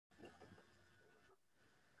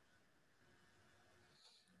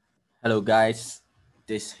Hello, guys.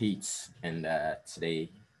 This Heats, and today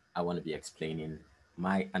I want to be explaining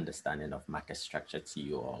my understanding of market structure to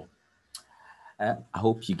you all. I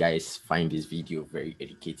hope you guys find this video very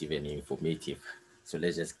educative and informative. So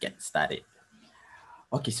let's just get started.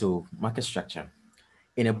 Okay, so market structure.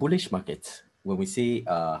 In a bullish market, when we say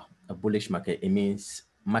a bullish market, it means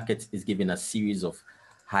market is given a series of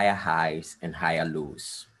higher highs and higher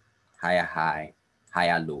lows. Higher high,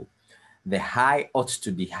 higher low. The high ought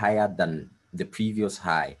to be higher than the previous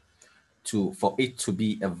high to for it to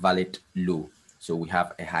be a valid low. So we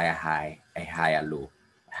have a higher high, a higher low,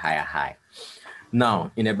 a higher high.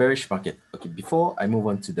 Now, in a bearish market, okay, before I move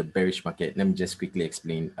on to the bearish market, let me just quickly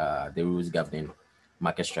explain the rules governing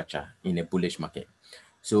market structure in a bullish market.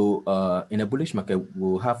 So, in a bullish market,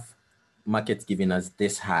 we'll have markets giving us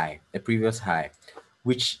this high, a previous high,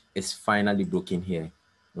 which is finally broken here,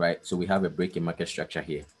 right? So we have a break in market structure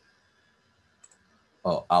here.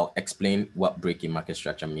 Oh, I'll explain what breaking market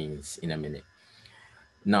structure means in a minute.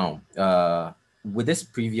 Now, with this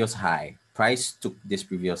previous high, price took this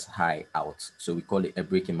previous high out. So we call it a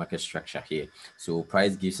breaking market structure here. So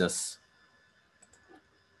price gives us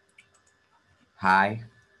high,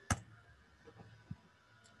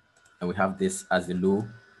 and we have this as the low.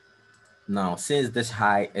 Now, since this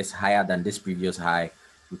high is higher than this previous high,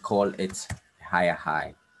 we call it a higher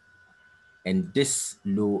high. And this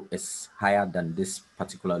low is higher than this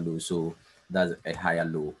particular low. So that's a higher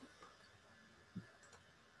low.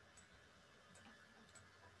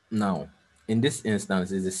 Now, in this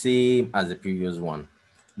instance, it's the same as the previous one.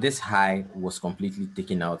 This high was completely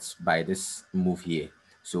taken out by this move here.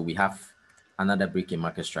 So we have another break in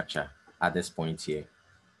market structure at this point here.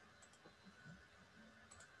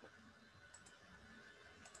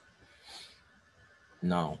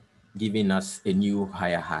 Now, giving us a new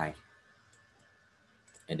higher high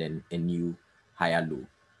and then a new higher low.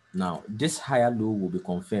 Now, this higher low will be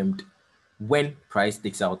confirmed when price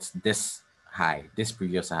takes out this high, this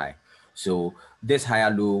previous high. So this higher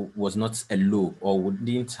low was not a low or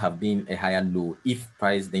wouldn't have been a higher low if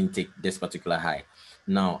price didn't take this particular high.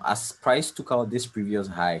 Now, as price took out this previous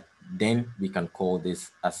high, then we can call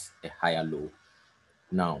this as a higher low.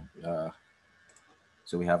 Now,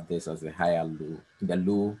 so we have this as a higher low, the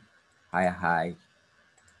low, higher high,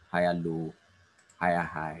 higher low, higher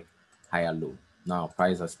high, higher low. Now,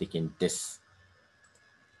 price has taken this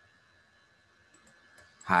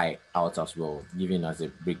high out as well, giving us a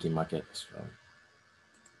breaking market,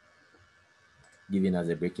 giving us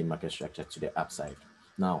a breaking market structure to the upside.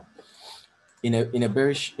 Now, in a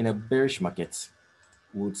bearish market,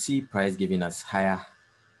 we'll see price giving us higher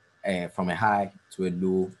from a high to a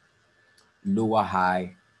low, lower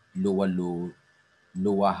high, lower low,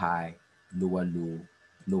 lower high, lower low,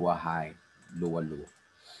 lower high, lower low.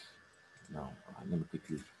 Now, let me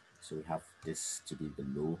quickly. So we have this to be the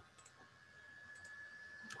low,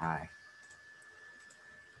 high,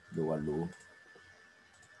 lower low,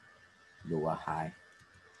 lower high,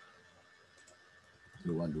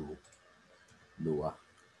 lower low, lower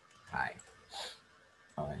high.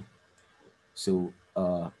 All right. So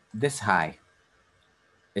this high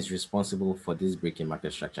is responsible for this breaking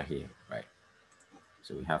market structure here, right?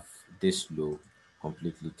 So we have this low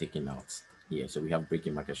completely taken out here. So we have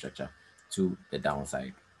breaking market structure to the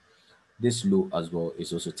downside. This low as well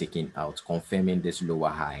is also taken out, confirming this lower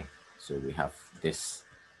high. So we have this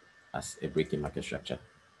as a breaking market structure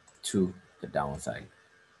to the downside.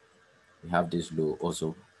 We have this low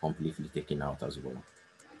also completely taken out as well.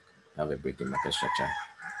 We have a breaking market structure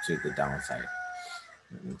to the downside.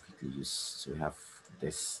 Let me quickly use, so we have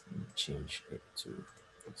this, change it to,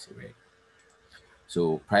 let's see, right?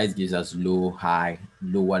 So price gives us low, high,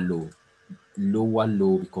 lower low, lower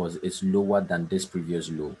low because it's lower than this previous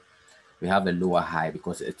low. We have a lower high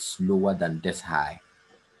because it's lower than this high.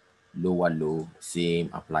 Lower low, same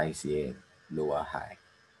applies here. Lower high,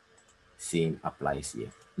 same applies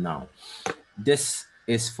here. Now, this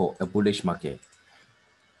is for a bullish market,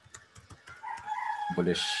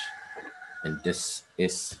 bullish, and this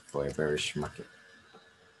is for a bearish market.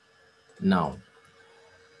 Now,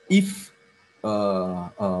 if we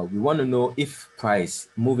want to know if price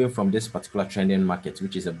moving from this particular trending market,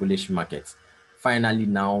 which is a bullish market, finally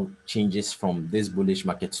now changes from this bullish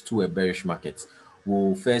market to a bearish market,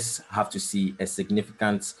 we'll first have to see a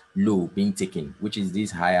significant low being taken, which is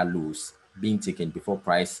these higher lows being taken before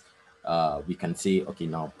price. We can say, okay,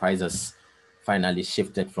 now price has finally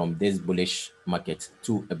shifted from this bullish market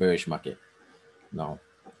to a bearish market. Now,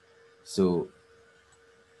 so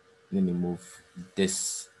let me move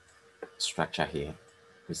this structure here.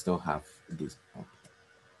 We still have this. Oh,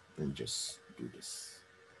 let me just do this.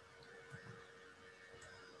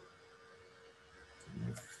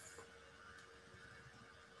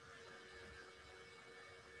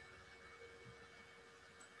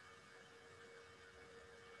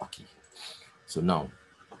 So now,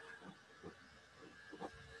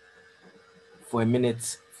 for a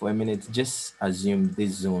minute, just assume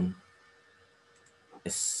this zone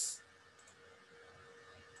is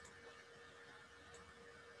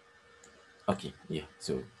okay. Yeah.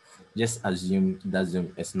 So just assume that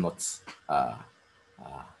zone is not uh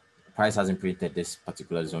price hasn't created this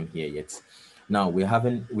particular zone here yet. Now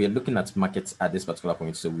we're looking at markets at this particular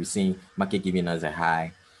point. So we're seeing market giving us a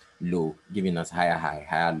high, low, giving us higher high,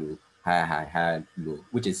 higher low, higher high, higher low,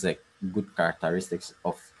 which is a good characteristics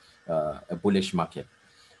of a bullish market.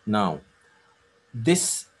 Now,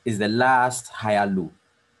 this is the last higher low.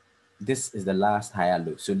 This is the last higher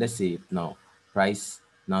low. So let's say now price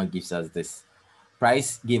now gives us this.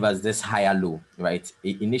 Price gave us this higher low, right?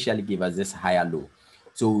 It initially gave us this higher low.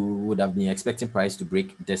 So we would have been expecting price to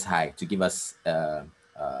break this high to give us a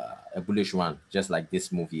bullish one, just like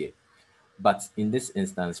this move here. But in this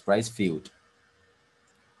instance, price failed,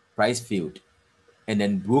 and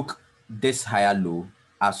then broke this higher low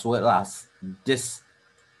as well as this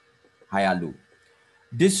higher low.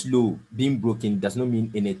 This low being broken does not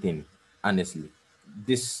mean anything, honestly.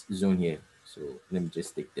 This zone here, so let me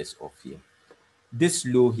just take this off here. This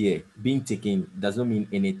low here being taken does not mean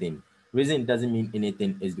anything. Reason it doesn't mean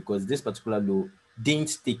anything is because this particular low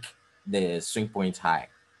didn't take the swing point high.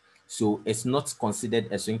 So it's not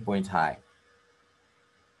considered a swing point high,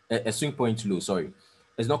 a swing point low, sorry.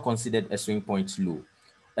 It's not considered a swing point low.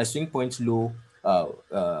 A swing point low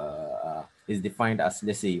is defined as,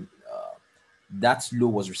 let's say, that low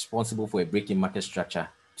was responsible for a break in market structure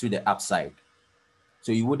to the upside.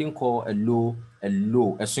 So you wouldn't call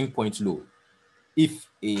a swing point low if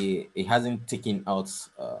it hasn't taken out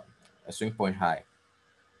a swing point high.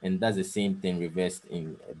 And that's the same thing reversed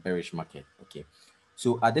in a bearish market. Okay.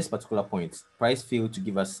 So at this particular point, price failed to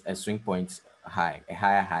give us a swing point high, a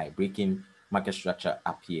higher high, breaking market structure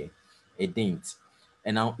up here. It didn't.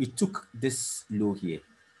 And now it took this low here.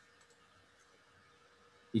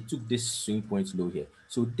 It took this swing point low here.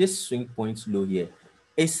 So this swing point low here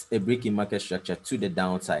is a break in market structure to the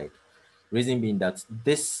downside. Reason being that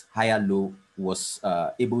this higher low was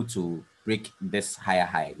able to break this higher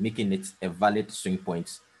high, making it a valid swing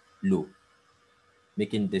point low.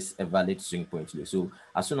 Making this a valid swing point low. So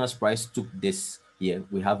as soon as price took this here,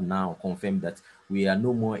 we have now confirmed that we are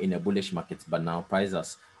no more in a bullish market, but now price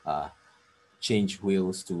has changed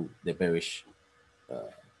wheels to the bearish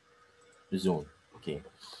zone. Okay,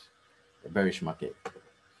 the bearish market.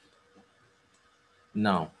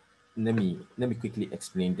 Now, let me quickly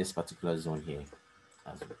explain this particular zone here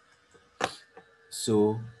as well.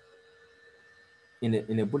 So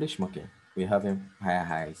in a bullish market, we're having higher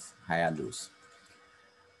highs, higher lows.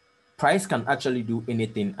 Price can actually do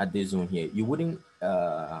anything at this zone here. You wouldn't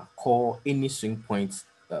call any swing points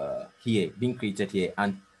here being created here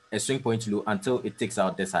and a swing point low until it takes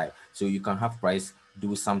out this high. So you can have price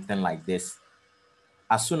do something like this.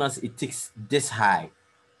 As soon as it takes this high,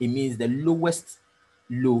 it means the lowest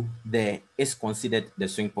low there is considered the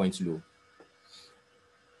swing point low.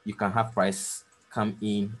 You can have price come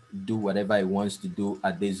in, do whatever it wants to do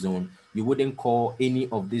at this zone. You wouldn't call any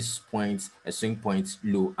of these points a swing point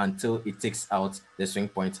low until it takes out the swing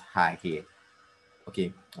point high here.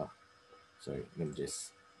 Okay. Oh, sorry. Let me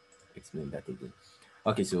just explain that again.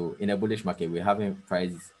 Okay, so in a bullish market, we're having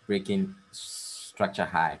price breaking structure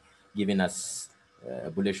high, giving us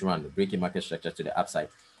a bullish run, breaking market structure to the upside.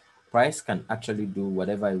 Price can actually do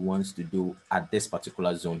whatever it wants to do at this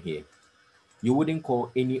particular zone here. You wouldn't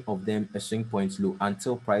call any of them a swing point low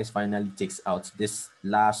until price finally takes out this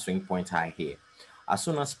last swing point high here. As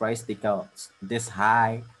soon as price take out this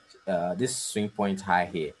high, this swing point high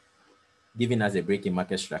here, giving us a break in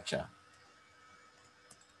market structure,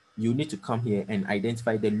 you need to come here and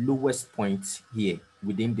identify the lowest point here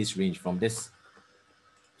within this range from this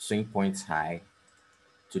swing point high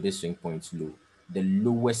to this swing point low. The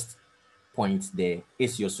lowest point there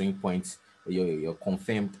is your swing point, your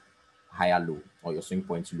confirmed higher low or your swing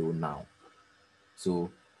point low now.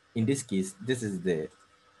 So in this case, this is the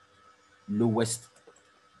lowest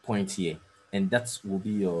point here, and that will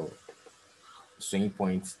be your swing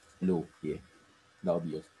point low here. That will be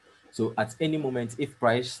yours. So at any moment, if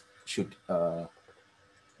price should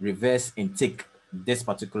reverse and take this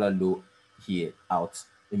particular low here out,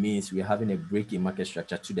 it means we're having a break in market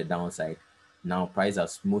structure to the downside. Now price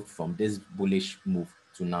has moved from this bullish move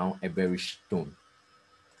to now a bearish tone.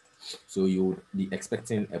 So you would be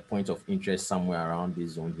expecting a point of interest somewhere around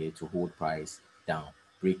this zone here to hold price down,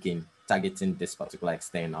 breaking, targeting this particular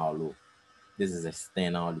external low. This is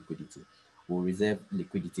external liquidity. We'll reserve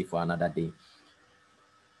liquidity for another day.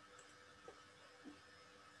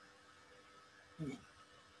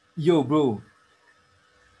 Yo, bro,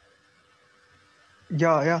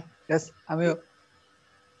 Yeah, yeah. Yes, I'm here.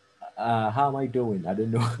 How am I doing? I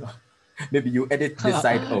don't know. Maybe you edit this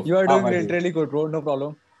side off. You are How doing am I doing? literally good, bro. No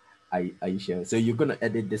problem. Are you sure? So you're gonna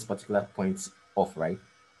edit this particular points off, right?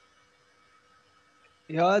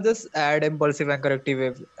 Yeah, just add impulsive and corrective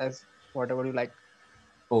wave as whatever you like.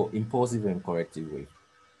 Oh, impulsive and corrective way.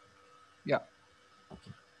 Yeah.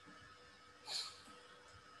 Okay.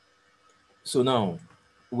 So now,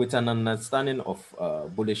 with an understanding of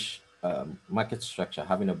bullish market structure,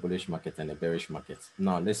 having a bullish market and a bearish market,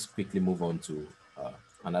 now let's quickly move on to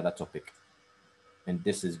another topic. And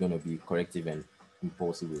this is going to be corrective and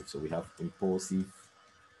impulsive wave. So we have impulsive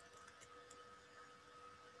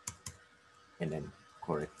and then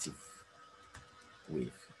corrective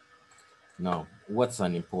wave. Now, what's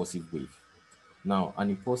an impulsive wave? Now, an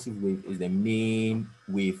impulsive wave is the main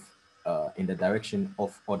wave in the direction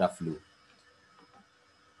of order flow.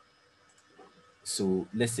 So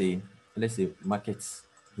let's say markets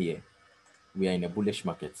here, we are in a bullish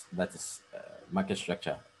market. That is market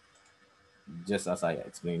structure, just as I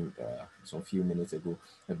explained some few minutes ago.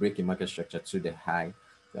 A break in market structure to the high,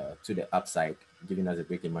 to the upside, giving us a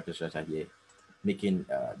break in market structure here, making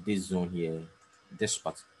this zone here, this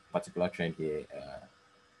particular trend here,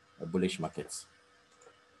 a bullish market.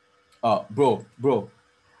 Bro,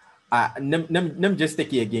 let me just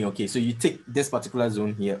take it again. Okay, so you take this particular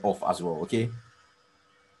zone here off as well. Okay.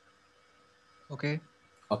 Okay.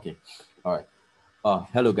 Okay. All right.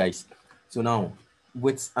 Hello guys. So now,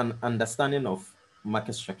 with an understanding of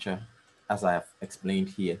market structure, as I have explained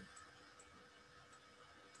here,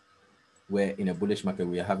 where in a bullish market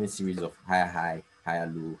we are having series of higher high, higher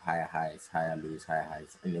low, higher highs, higher lows, higher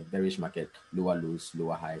highs. In a bearish market, lower lows,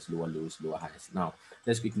 lower highs, lower lows, lower highs. Now,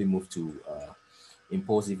 let's quickly move to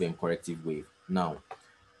impulsive and corrective wave. Now,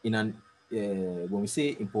 in an when we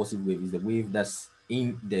say impulsive wave, is the wave that's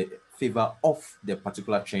in the favor of the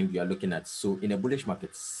particular trend you are looking at. So in a bullish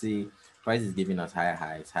market, say price is giving us higher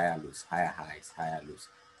highs, higher lows, higher highs, higher lows,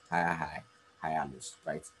 higher high, higher lows,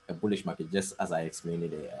 right? A bullish market, just as I explained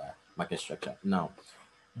in the market structure. Now,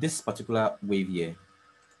 this particular wave here,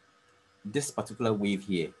 this particular wave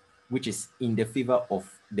here, which is in the favor of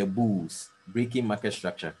the bulls, breaking market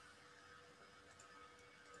structure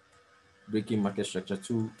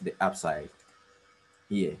to the upside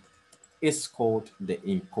here, is called the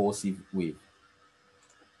impulsive wave.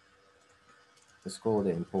 It's called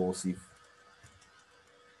the impulsive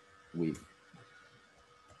wave.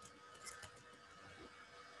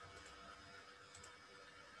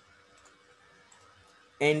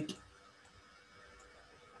 And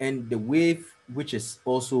the wave which is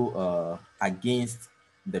also against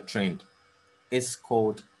the trend is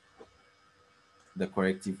called the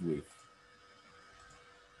corrective wave.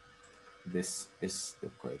 This is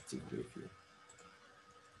the corrective wave here.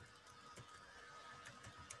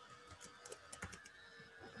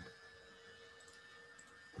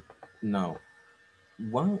 Now,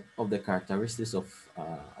 one of the characteristics of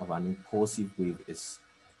an impulsive wave is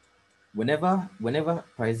whenever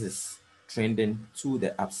price is trending to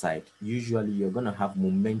the upside, usually you're gonna have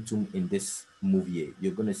momentum in this move here.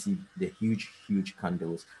 You're gonna see the huge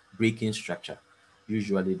candles breaking structure.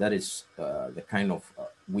 Usually that is the kind of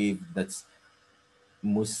wave that's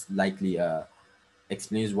most likely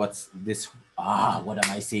explains what's this. What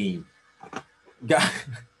am I saying?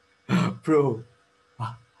 Bro,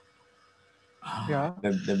 Yeah.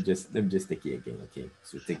 let me just take it again. Okay,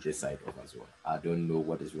 so take this side off as well. I don't know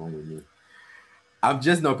what is wrong with me. I'm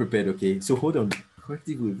just not prepared. Okay, so hold on.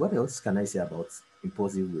 Corrective wave. What else can I say about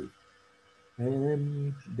impulsive wave?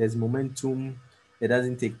 There's momentum. It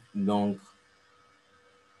doesn't take long.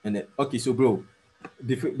 And then, okay, so bro,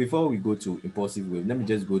 before we go to impulsive wave, let me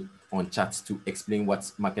just go on chat to explain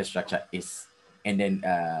what market structure is, and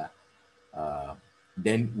uh,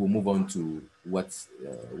 then we'll move on to what's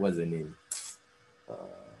the name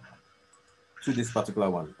to this particular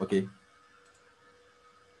one. Okay,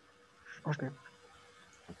 Okay.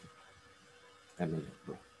 I mean,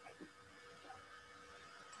 bro,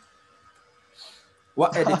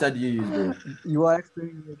 what editor do you use, bro? You are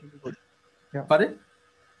explaining literally good. Yeah. Pardon?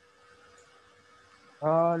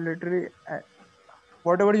 Literally,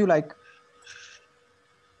 whatever you like.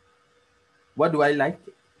 What do I like?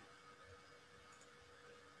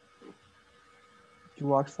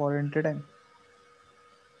 You asked for entertain.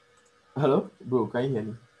 Hello, bro, can you hear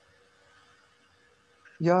me?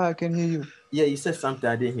 Yeah, I can hear you. Yeah, you said something.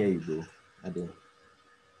 I didn't hear you, bro. I didn't.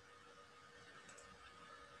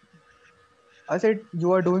 I said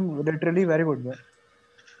you are doing literally very good. Yeah.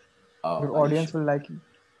 Oh, Your are you audience sure? will like you.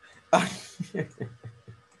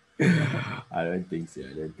 I don't think so.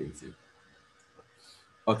 I don't think so.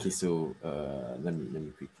 Okay, so let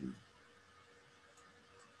me quickly.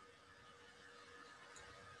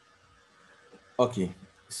 Okay,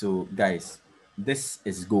 so guys, this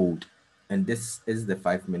is gold, and this is the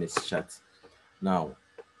 5 minutes chart. Now,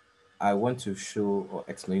 I want to show or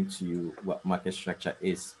explain to you what market structure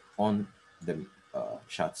is on the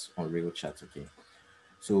charts, on real charts. Okay,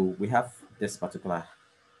 so we have this particular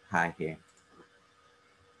high here,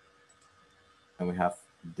 and we have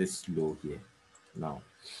this low here. Now,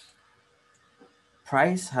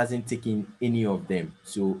 price hasn't taken any of them.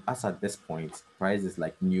 So as at this point, price is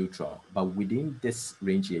like neutral. But within this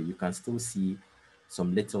range here, you can still see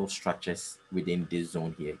some little structures within this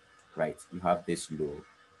zone here, right? You have this low,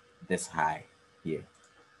 this high here,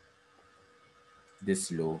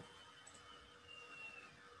 this low,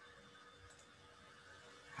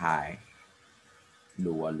 high,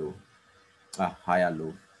 lower low, higher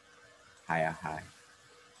low, higher high,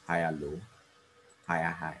 higher low,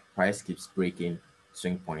 higher high. Price keeps breaking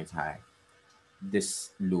swing point high.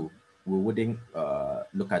 This low, we wouldn't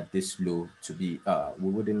look at this low to be we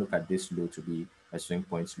wouldn't look at this low to be a swing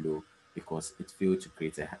point low because it failed to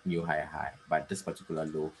create a new higher high. But this particular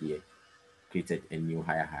low here created a new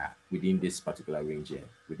higher high within this particular range here,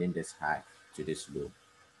 within this high to this low.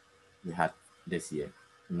 We had this here.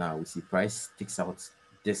 Now we see price sticks out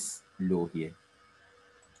this low here.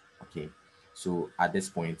 Okay, so at this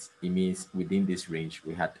point it means within this range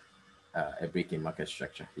we had a break in market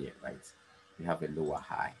structure here, right? We have a lower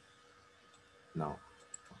high now.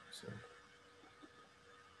 So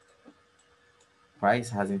price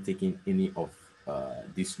hasn't taken any of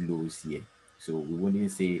these lows here. So we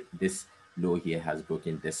wouldn't say this low here has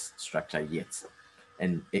broken this structure yet.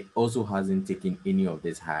 And it also hasn't taken any of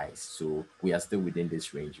these highs. So we are still within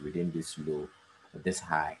this range, within this low, this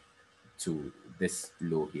high to this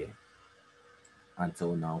low here.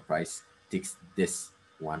 Until now, price takes this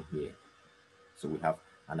one here. So we have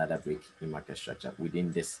another break in market structure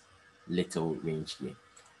within this little range here.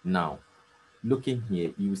 Now, looking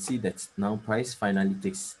here, you see that now price finally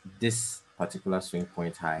takes this particular swing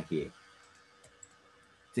point high here,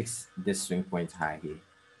 takes this swing point high here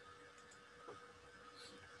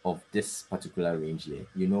of this particular range here.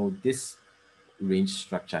 You know, this range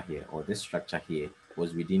structure here or this structure here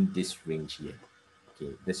was within this range here.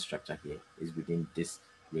 Okay, this structure here is within this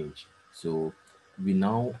range. So we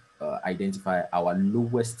now identify our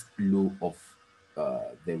lowest low of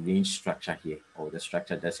the range structure here or the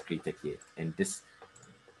structure that's created here, and this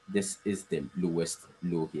is the lowest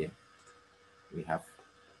low here. We have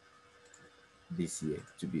this year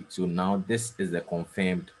to be. So now this is the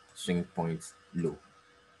confirmed swing point low.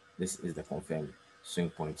 This is the confirmed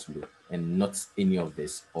swing point low, and not any of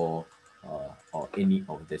this or any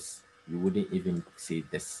of this. You wouldn't even say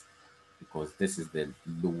this because this is the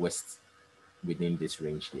lowest within this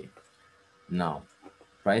range here. Now,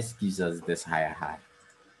 price gives us this higher high.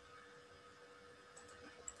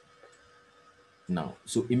 Now,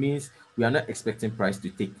 so it means we are not expecting price to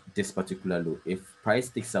take this particular low. If price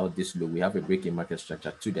takes out this low, we have a break in market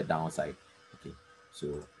structure to the downside. Okay,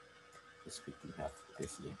 so let's quickly have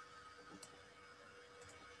this here.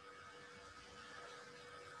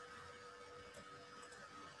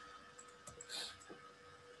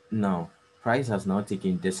 Now, price has now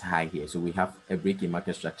taken this high here. So we have a break in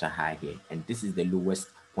market structure high here. And this is the lowest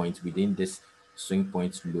point within this swing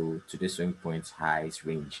point low to the swing point highs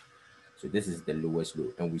range. So this is the lowest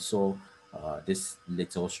low. And we saw this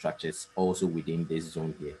little structures also within this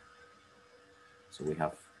zone here. So we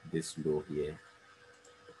have this low here.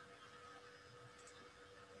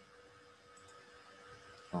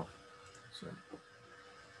 Oh, so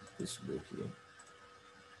this low here.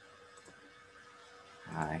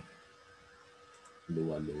 High,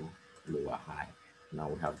 lower low, lower high. Now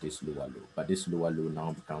we have this lower low, but this lower low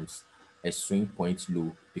now becomes a swing point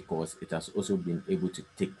low because it has also been able to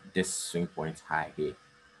take this swing point high here.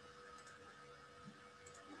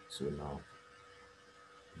 So now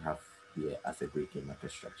we have here as a breaking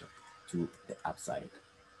market structure to the upside.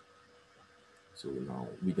 So now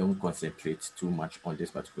we don't concentrate too much on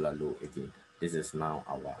this particular low again. This is now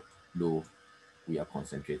our low we are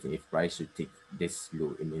concentrating. If price should take this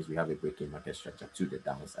low, it means we have a breaking market structure to the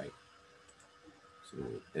downside. So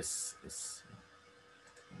this is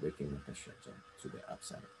breaking market structure to the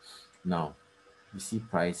upside. Now we see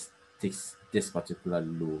price takes this particular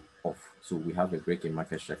low off. So we have a break in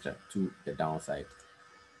market structure to the downside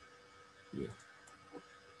here.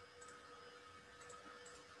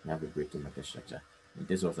 We have a break in market structure. And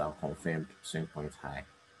this was our confirmed swing point high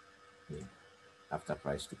here after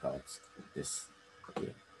price took out this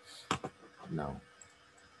here. Now,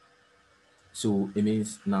 So it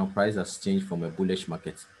means now price has changed from a bullish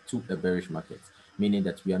market to a bearish market, meaning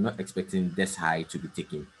that we are not expecting this high to be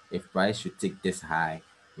taken. If price should take this high,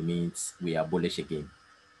 it means we are bullish again.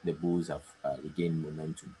 The bulls have regained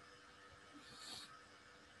momentum.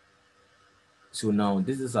 So now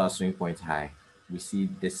this is our swing point high. We see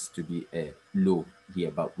this to be a low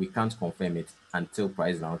here, but we can't confirm it until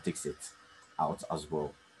price now takes it out as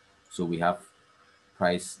well. So we have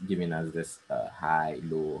price giving us this high,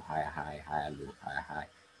 low, higher, high, higher, low, higher, high,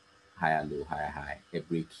 higher, low, higher, high, a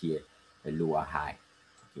break here, a lower high,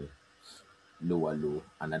 okay, lower low,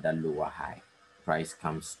 another lower high. Price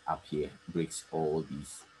comes up here, breaks all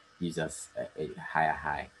these, gives us a higher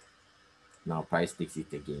high. Now price takes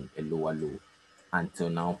it again, a lower low, until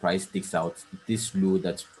now price takes out this low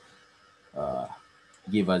that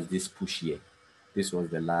gave us this push here. This was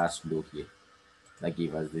the last low here that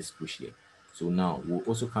gave us this push here. So now we'll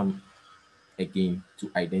also come again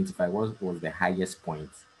to identify what was the highest point.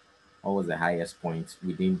 What was the highest point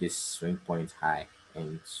within this swing point high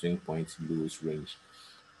and swing point lows range?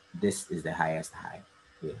 This is the highest high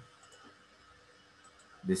here.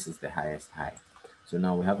 This is the highest high. So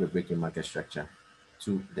now we have a breaking market structure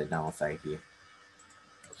to the downside here,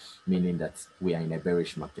 meaning that we are in a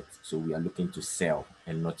bearish market. So we are looking to sell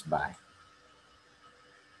and not buy.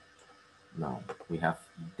 Now we have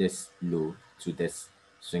this low to this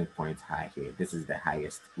swing point high here. This is the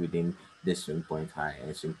highest within this swing point high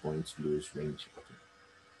and swing point lows range. Okay.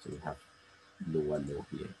 So we have lower low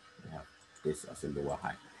here. We have this as a lower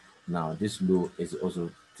high. Now this low is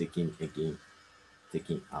also taking again,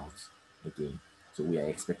 taking out again. So we are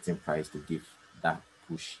expecting price to give that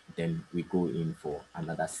push. Then we go in for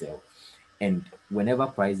another sell. And whenever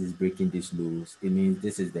price is breaking these lows, it means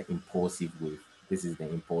this is the impulsive wave. This is the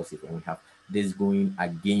impulsive, and we have this going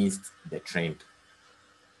against the trend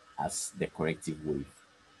as the corrective wave.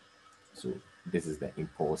 So this is the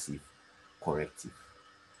impulsive corrective.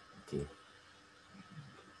 Okay.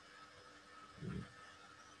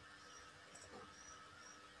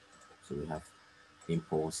 So we have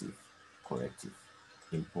impulsive, corrective,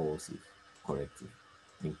 impulsive, corrective,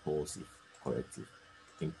 impulsive, corrective,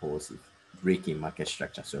 impulsive, breaking market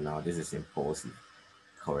structure. So now this is impulsive,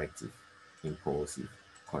 corrective, impulsive,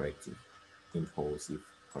 corrective, impulsive,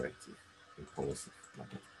 corrective, impulsive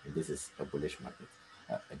market. And this is a bullish market,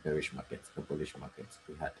 a bearish market, a bullish market.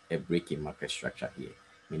 We had a breaking market structure here,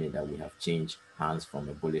 meaning that we have changed hands from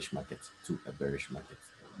a bullish market to a bearish market.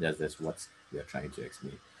 That's what we are trying to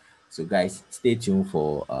explain. So guys, stay tuned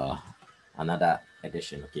for another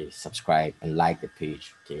edition. Okay, subscribe and like the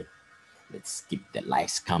page. Okay, let's keep the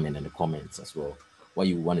likes coming in the comments as well. What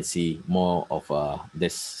you want to see more of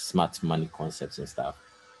this smart money concepts and stuff,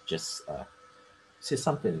 just say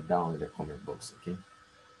something down in the comment box. Okay,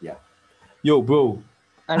 yeah. Yo, bro.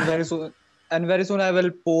 And very soon I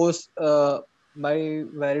will post my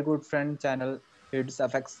very good friend channel, HEATZ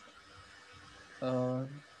FX, uh,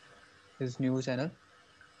 his new channel.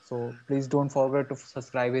 So please don't forget to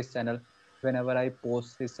subscribe his channel whenever I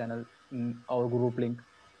post his channel in our group link.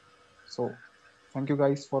 So thank you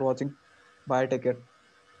guys for watching. Bye. Take care.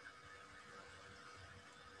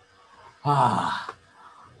 Ah,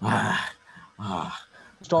 ah, ah,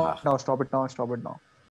 Stop it ah. now. Stop it now. Stop it now.